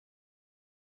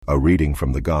A reading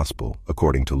from the Gospel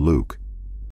according to Luke.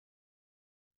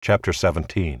 Chapter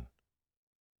 17.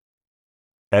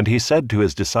 And he said to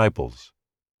his disciples,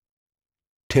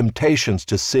 "Temptations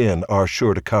to sin are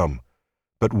sure to come,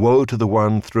 but woe to the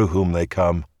one through whom they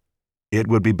come. It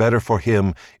would be better for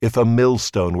him if a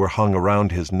millstone were hung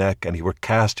around his neck and he were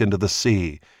cast into the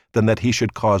sea, than that he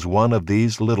should cause one of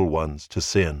these little ones to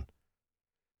sin.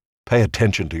 Pay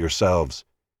attention to yourselves.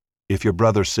 If your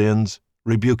brother sins,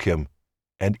 rebuke him,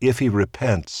 and if he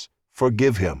repents,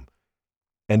 forgive him.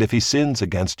 And if he sins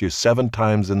against you 7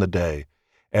 times in the day,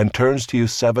 and turns to you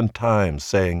 7 times,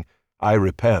 saying, 'I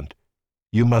repent,'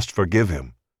 you must forgive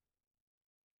him."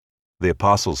 The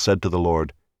apostles said to the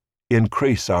Lord,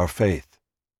 "Increase our faith."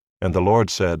 And the Lord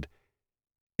said,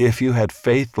 "If you had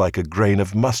faith like a grain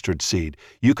of mustard seed,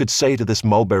 you could say to this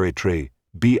mulberry tree,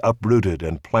 'Be uprooted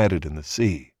and planted in the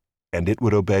sea,' and it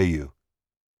would obey you.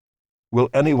 Will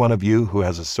any one of you who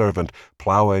has a servant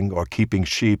plowing or keeping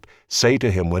sheep say to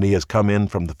him when he has come in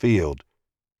from the field,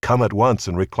 'Come at once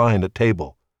and recline at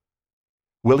table'?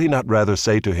 Will he not rather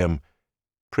say to him,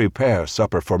 'Prepare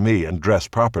supper for me and dress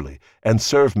properly, and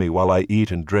serve me while I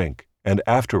eat and drink, and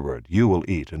afterward you will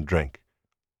eat and drink'?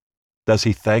 Does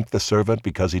he thank the servant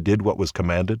because he did what was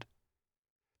commanded?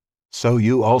 So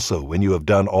you also, when you have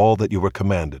done all that you were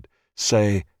commanded,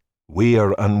 say, 'We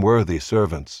are unworthy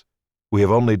servants. We have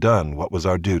only done what was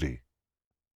our duty.'"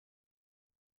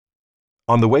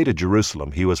 On the way to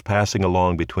Jerusalem he was passing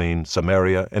along between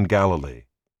Samaria and Galilee.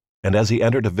 And as he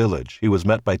entered a village, he was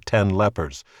met by 10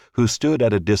 lepers, who stood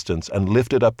at a distance and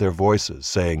lifted up their voices,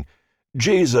 saying,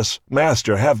 "Jesus,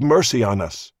 Master, have mercy on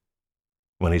us."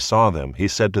 When he saw them, he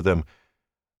said to them,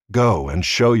 "Go and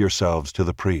show yourselves to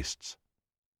the priests."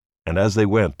 And as they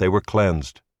went, they were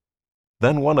cleansed.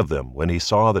 Then one of them, when he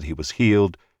saw that he was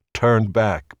healed, turned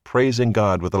back, praising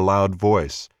God with a loud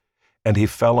voice, and he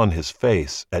fell on his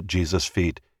face at Jesus'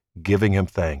 feet, giving him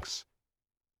thanks.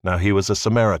 Now he was a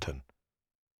Samaritan.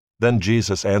 Then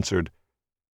Jesus answered,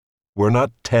 "Were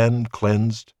not 10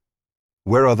 cleansed?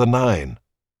 Where are the 9?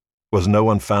 Was no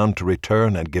one found to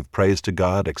return and give praise to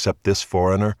God except this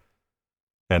foreigner?"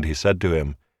 And he said to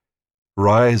him,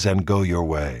 "Rise and go your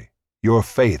way. Your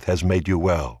faith has made you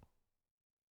well."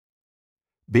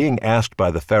 Being asked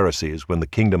by the Pharisees when the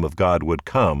kingdom of God would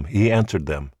come, he answered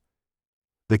them,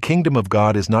 "The kingdom of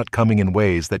God is not coming in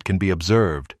ways that can be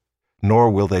observed, nor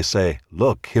will they say,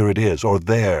 'Look, here it is,' or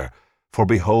 'there,' for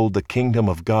behold, the kingdom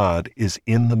of God is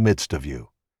in the midst of you."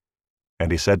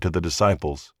 And he said to the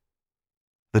disciples,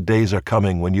 "The days are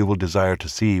coming when you will desire to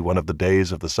see one of the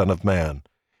days of the Son of Man,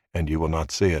 and you will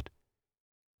not see it.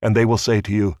 And they will say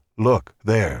to you, 'Look,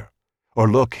 there,' or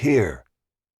 'Look, here.'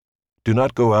 Do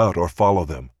not go out or follow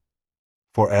them.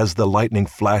 For as the lightning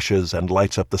flashes and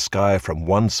lights up the sky from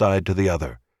one side to the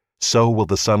other, so will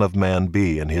the Son of Man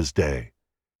be in his day.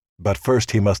 But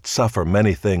first he must suffer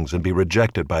many things and be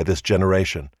rejected by this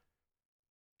generation.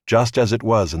 Just as it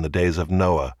was in the days of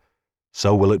Noah,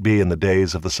 so will it be in the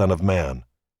days of the Son of Man.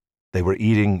 They were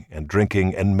eating and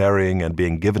drinking and marrying and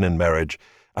being given in marriage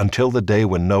until the day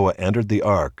when Noah entered the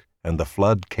ark, and the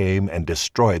flood came and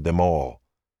destroyed them all.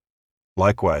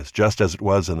 Likewise, just as it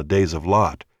was in the days of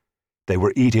Lot, they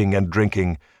were eating and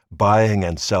drinking, buying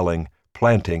and selling,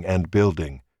 planting and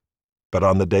building. But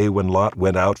on the day when Lot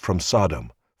went out from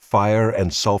Sodom, fire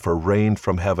and sulfur rained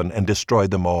from heaven and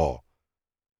destroyed them all.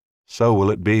 So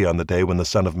will it be on the day when the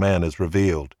Son of Man is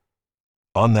revealed.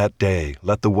 On that day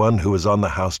let the one who is on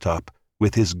the housetop,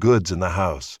 with his goods in the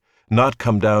house, not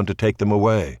come down to take them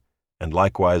away, and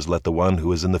likewise let the one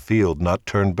who is in the field not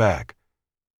turn back.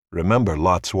 Remember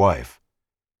Lot's wife.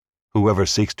 Whoever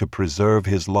seeks to preserve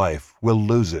his life will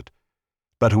lose it,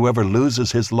 but whoever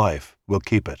loses his life will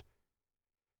keep it.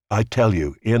 I tell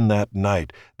you, in that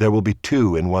night there will be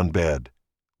 2 in one bed.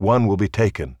 One will be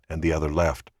taken and the other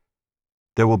left.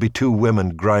 There will be 2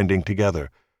 women grinding together.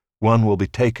 One will be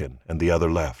taken and the other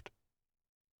left."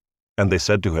 And they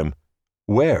said to him,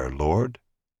 "Where, Lord?"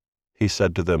 He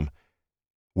said to them,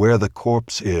 "Where the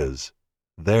corpse is,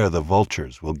 there the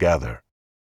vultures will gather."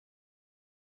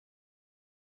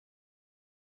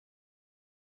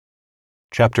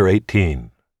 Chapter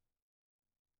 18.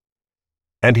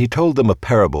 And he told them a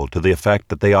parable to the effect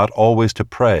that they ought always to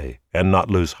pray and not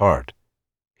lose heart.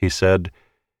 He said,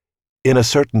 "In a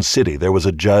certain city there was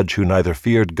a judge who neither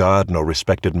feared God nor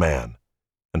respected man.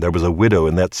 And there was a widow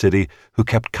in that city who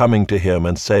kept coming to him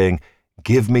and saying,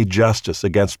 'Give me justice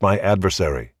against my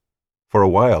adversary.' For a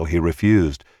while he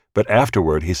refused, but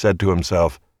afterward he said to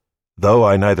himself, 'Though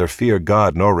I neither fear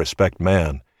God nor respect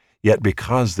man, yet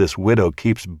because this widow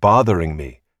keeps bothering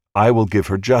me, I will give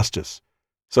her justice,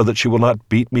 so that she will not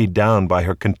beat me down by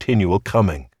her continual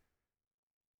coming.'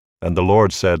 And the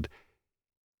Lord said,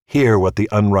 "Hear what the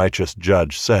unrighteous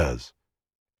judge says.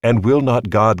 And will not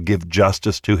God give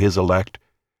justice to his elect,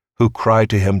 who cry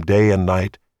to him day and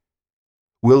night?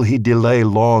 Will he delay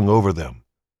long over them?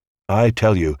 I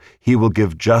tell you, he will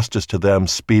give justice to them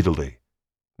speedily.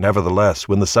 Nevertheless,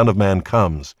 when the Son of Man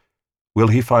comes, will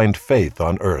he find faith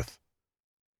on earth?"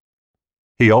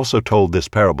 He also told this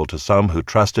parable to some who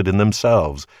trusted in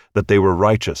themselves that they were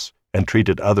righteous and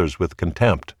treated others with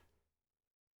contempt.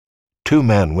 2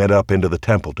 men went up into the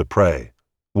temple to pray,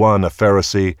 one a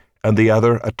Pharisee and the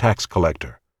other a tax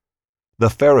collector. The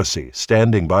Pharisee,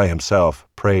 standing by himself,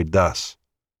 prayed thus: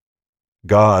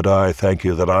 "God, I thank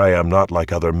you that I am not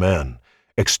like other men,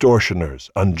 extortioners,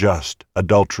 unjust,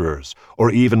 adulterers,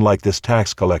 or even like this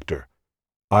tax collector.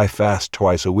 I fast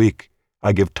twice a week.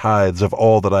 I give tithes of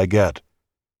all that I get."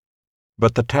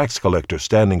 But the tax collector,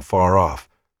 standing far off,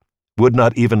 would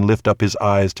not even lift up his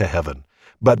eyes to heaven,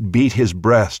 but beat his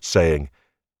breast, saying,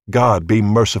 "God, be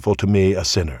merciful to me, a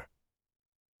sinner."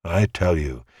 I tell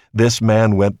you, this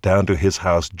man went down to his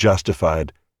house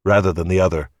justified rather than the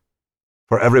other.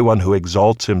 For everyone who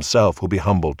exalts himself will be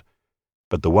humbled,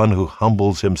 but the one who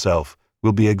humbles himself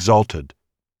will be exalted.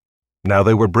 Now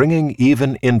they were bringing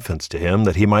even infants to him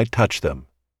that he might touch them.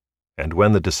 And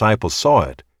when the disciples saw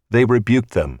it, they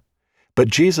rebuked them. But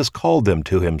Jesus called them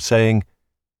to him, saying,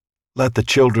 "Let the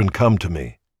children come to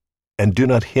me, and do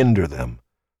not hinder them,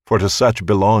 for to such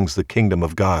belongs the kingdom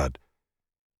of God.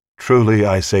 Truly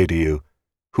I say to you,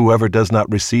 whoever does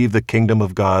not receive the kingdom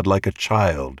of God like a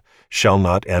child shall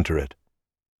not enter it."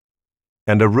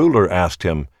 And a ruler asked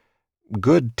him,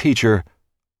 "Good teacher,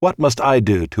 what must I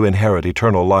do to inherit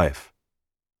eternal life?"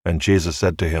 And Jesus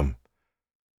said to him,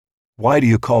 "Why do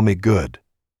you call me good?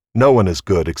 No one is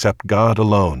good except God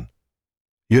alone.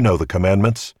 You know the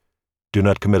commandments. Do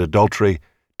not commit adultery,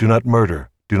 do not murder,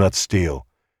 do not steal,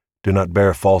 do not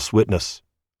bear false witness,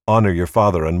 honor your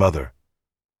father and mother."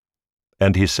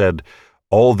 And he said,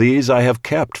 "All these I have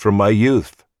kept from my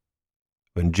youth."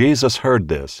 When Jesus heard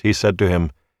this, he said to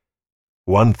him,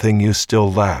 "One thing you still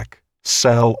lack.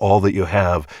 Sell all that you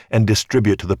have and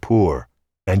distribute to the poor,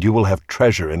 and you will have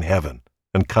treasure in heaven.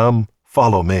 And come,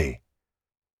 follow me."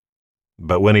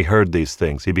 But when he heard these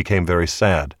things, he became very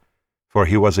sad, for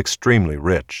he was extremely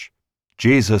rich.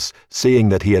 Jesus, seeing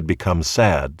that he had become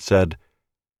sad, said,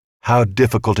 "How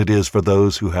difficult it is for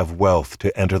those who have wealth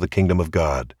to enter the kingdom of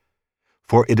God.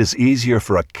 For it is easier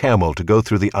for a camel to go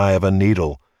through the eye of a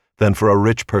needle than for a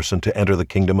rich person to enter the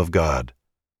kingdom of God."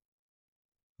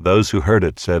 Those who heard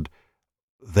it said,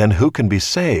 "Then who can be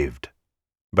saved?"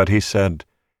 But he said,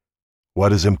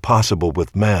 "What is impossible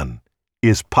with man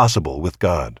is possible with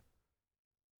God."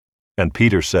 And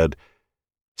Peter said,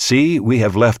 "See, we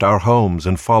have left our homes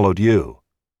and followed you."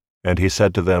 And he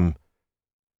said to them,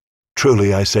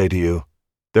 "Truly I say to you,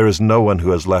 there is no one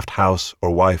who has left house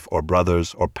or wife or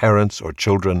brothers or parents or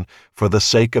children for the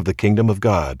sake of the kingdom of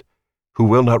God, who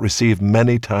will not receive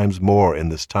many times more in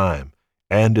this time,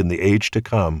 and in the age to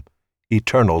come,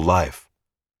 eternal life."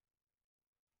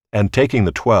 And taking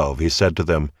the 12, he said to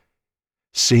them,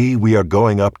 "See, we are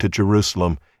going up to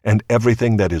Jerusalem, and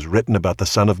everything that is written about the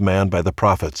Son of Man by the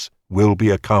prophets will be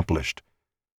accomplished.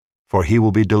 For he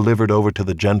will be delivered over to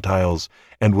the Gentiles,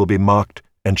 and will be mocked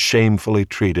and shamefully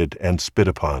treated and spit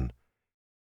upon.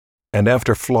 And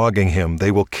after flogging him,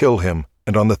 they will kill him,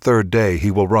 and on the 3rd day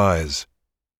he will rise."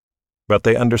 But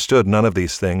they understood none of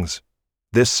these things.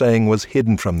 This saying was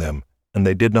hidden from them, and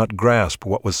they did not grasp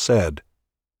what was said.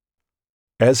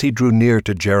 As he drew near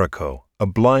to Jericho, a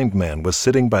blind man was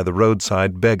sitting by the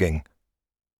roadside begging.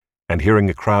 And hearing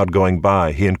a crowd going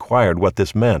by, he inquired what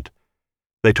this meant.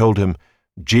 They told him,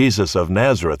 "Jesus of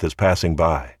Nazareth is passing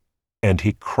by." And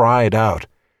he cried out,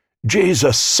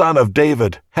 "Jesus, Son of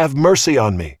David, have mercy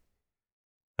on me."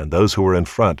 And those who were in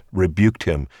front rebuked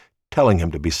him, telling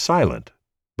him to be silent.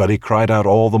 But he cried out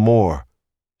all the more,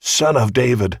 "Son of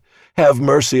David, have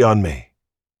mercy on me."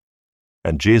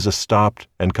 And Jesus stopped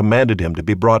and commanded him to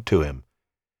be brought to him.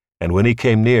 And when he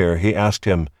came near, he asked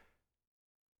him,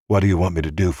 "What do you want me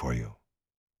to do for you?"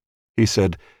 He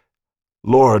said,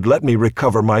 "Lord, let me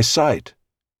recover my sight."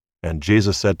 And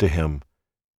Jesus said to him,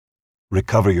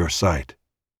 "Recover your sight.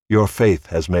 Your faith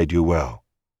has made you well."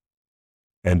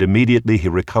 And immediately he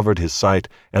recovered his sight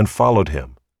and followed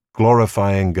him,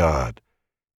 glorifying God.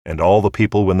 And all the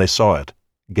people, when they saw it,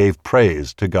 gave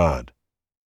praise to God.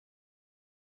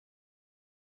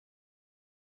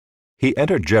 He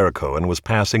entered Jericho and was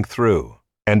passing through.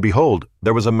 And behold,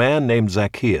 there was a man named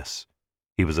Zacchaeus.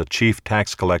 He was a chief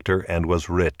tax collector and was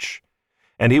rich.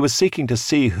 And he was seeking to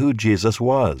see who Jesus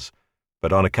was,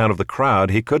 but on account of the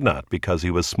crowd he could not, because he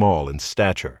was small in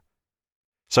stature.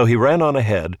 So he ran on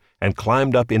ahead and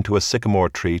climbed up into a sycamore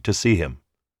tree to see him,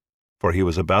 for he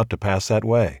was about to pass that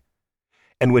way.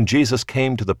 And when Jesus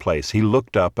came to the place, he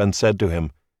looked up and said to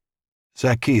him,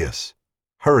 "Zacchaeus,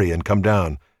 hurry and come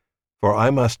down, for I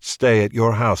must stay at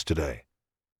your house today."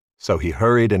 So he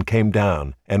hurried and came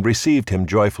down and received him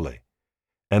joyfully.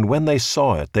 And when they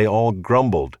saw it, they all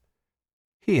grumbled,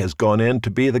 "He has gone in to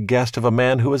be the guest of a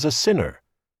man who is a sinner."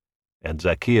 And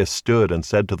Zacchaeus stood and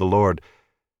said to the Lord,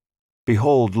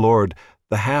 "Behold, Lord,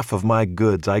 the half of my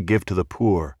goods I give to the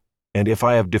poor, and if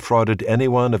I have defrauded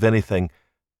anyone of anything,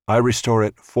 I restore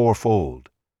it fourfold."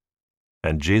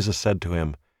 And Jesus said to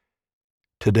him,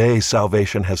 "Today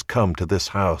salvation has come to this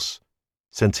house,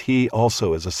 since he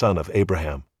also is a son of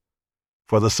Abraham.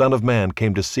 For the Son of Man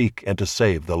came to seek and to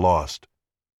save the lost."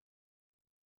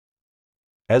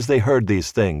 As they heard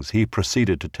these things, he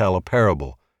proceeded to tell a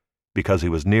parable, because he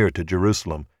was near to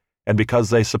Jerusalem, and because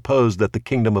they supposed that the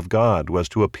kingdom of God was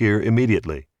to appear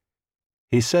immediately.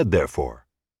 He said, therefore,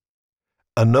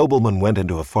 "A nobleman went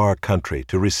into a far country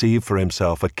to receive for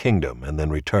himself a kingdom and then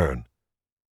return.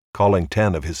 Calling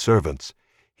 10 of his servants,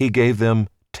 he gave them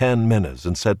 10 minas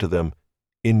and said to them,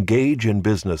 'Engage in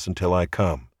business until I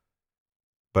come.'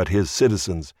 But his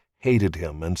citizens hated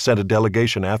him and sent a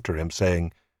delegation after him,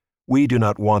 saying, 'We do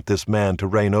not want this man to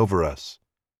reign over us.'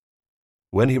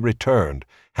 When he returned,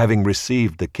 having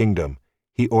received the kingdom,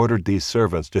 he ordered these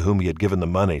servants to whom he had given the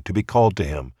money to be called to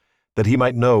him, that he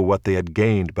might know what they had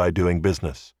gained by doing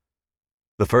business.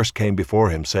 The first came before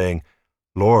him, saying,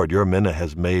 'Lord, your mina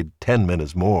has made 10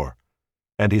 minas more.'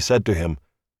 And he said to him,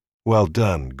 'Well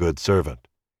done, good servant.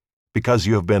 Because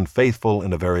you have been faithful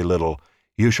in a very little,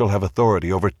 you shall have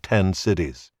authority over 10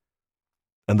 cities.'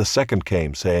 And the second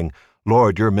came, saying,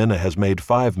 'Lord, your mina has made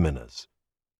 5 minas.'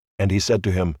 And he said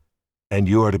to him, 'And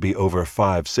you are to be over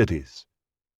 5 cities.'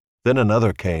 Then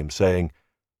another came, saying,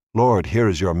 'Lord, here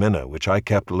is your mina, which I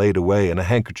kept laid away in a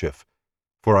handkerchief.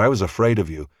 For I was afraid of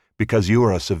you, because you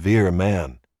are a severe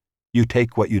man. You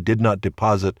take what you did not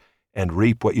deposit, and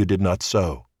reap what you did not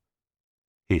sow.'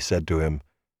 He said to him,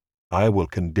 'I will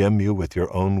condemn you with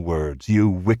your own words, you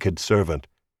wicked servant.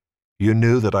 You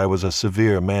knew that I was a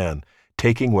severe man,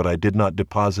 taking what I did not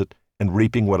deposit, and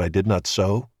reaping what I did not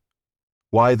sow?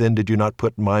 Why then did you not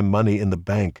put my money in the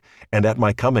bank, and at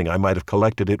my coming I might have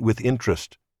collected it with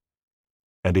interest?'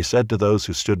 And he said to those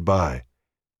who stood by,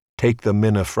 'Take the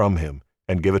mina from him,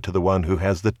 and give it to the one who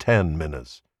has the 10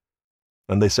 minas.'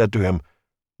 And they said to him,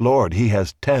 'Lord, he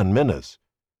has 10 minas.'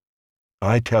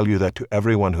 'I tell you that to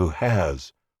everyone who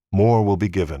has, more will be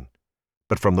given,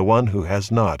 but from the one who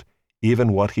has not,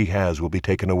 even what he has will be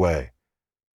taken away.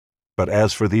 But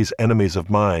as for these enemies of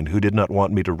mine who did not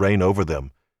want me to reign over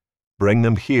them, bring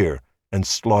them here and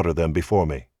slaughter them before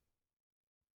me."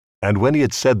 And when he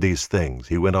had said these things,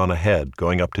 he went on ahead,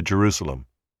 going up to Jerusalem.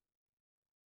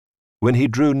 When he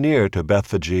drew near to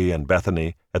Bethphage and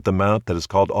Bethany at the mount that is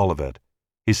called Olivet,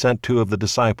 he sent 2 of the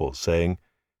disciples, saying,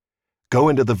 "Go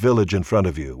into the village in front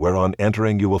of you, where on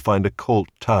entering you will find a colt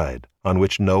tied, on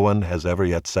which no one has ever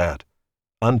yet sat.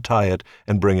 Untie it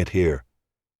and bring it here.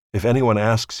 If anyone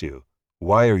asks you,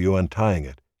 'Why are you untying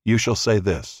it?' you shall say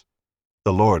this,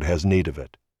 'The Lord has need of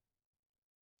it.'"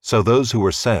 So those who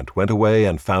were sent went away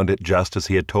and found it just as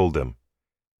he had told them.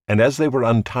 And as they were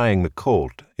untying the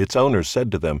colt, its owners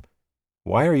said to them,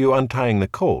 "Why are you untying the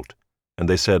colt?" And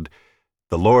they said,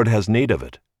 "The Lord has need of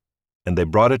it." And they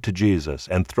brought it to Jesus,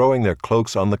 and throwing their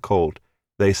cloaks on the colt,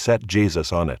 they set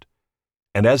Jesus on it.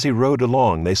 And as he rode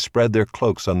along, they spread their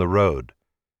cloaks on the road.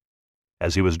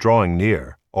 As he was drawing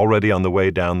near, already on the way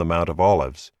down the Mount of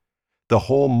Olives, the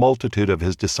whole multitude of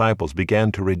his disciples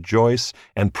began to rejoice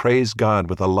and praise God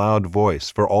with a loud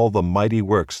voice for all the mighty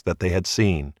works that they had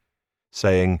seen,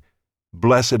 saying,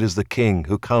 "Blessed is the King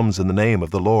who comes in the name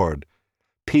of the Lord.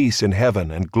 Peace in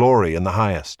heaven and glory in the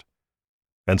highest."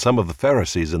 And some of the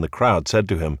Pharisees in the crowd said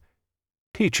to him,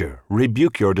 "Teacher,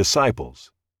 rebuke your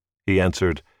disciples." He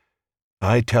answered,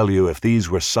 "I tell you, if these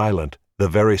were silent, the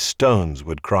very stones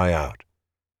would cry out."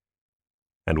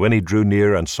 And when he drew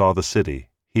near and saw the city,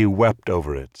 he wept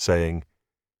over it, saying,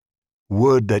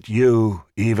 "Would that you,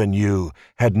 even you,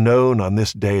 had known on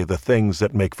this day the things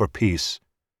that make for peace.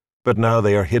 But now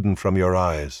they are hidden from your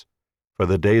eyes. For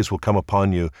the days will come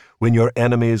upon you when your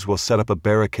enemies will set up a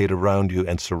barricade around you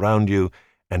and surround you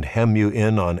and hem you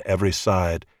in on every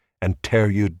side and tear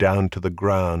you down to the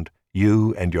ground,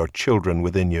 you and your children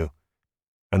within you.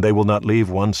 And they will not leave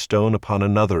one stone upon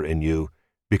another in you,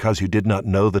 because you did not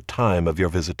know the time of your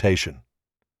visitation."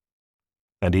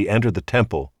 And he entered the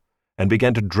temple and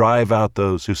began to drive out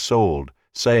those who sold,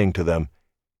 saying to them,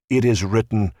 "It is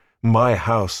written, 'My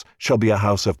house shall be a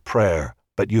house of prayer,'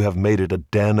 but you have made it a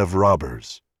den of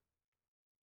robbers."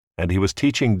 And he was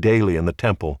teaching daily in the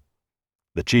temple.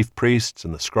 The chief priests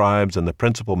and the scribes and the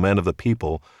principal men of the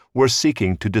people were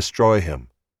seeking to destroy him.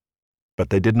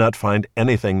 But they did not find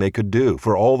anything they could do,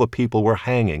 for all the people were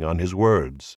hanging on his words.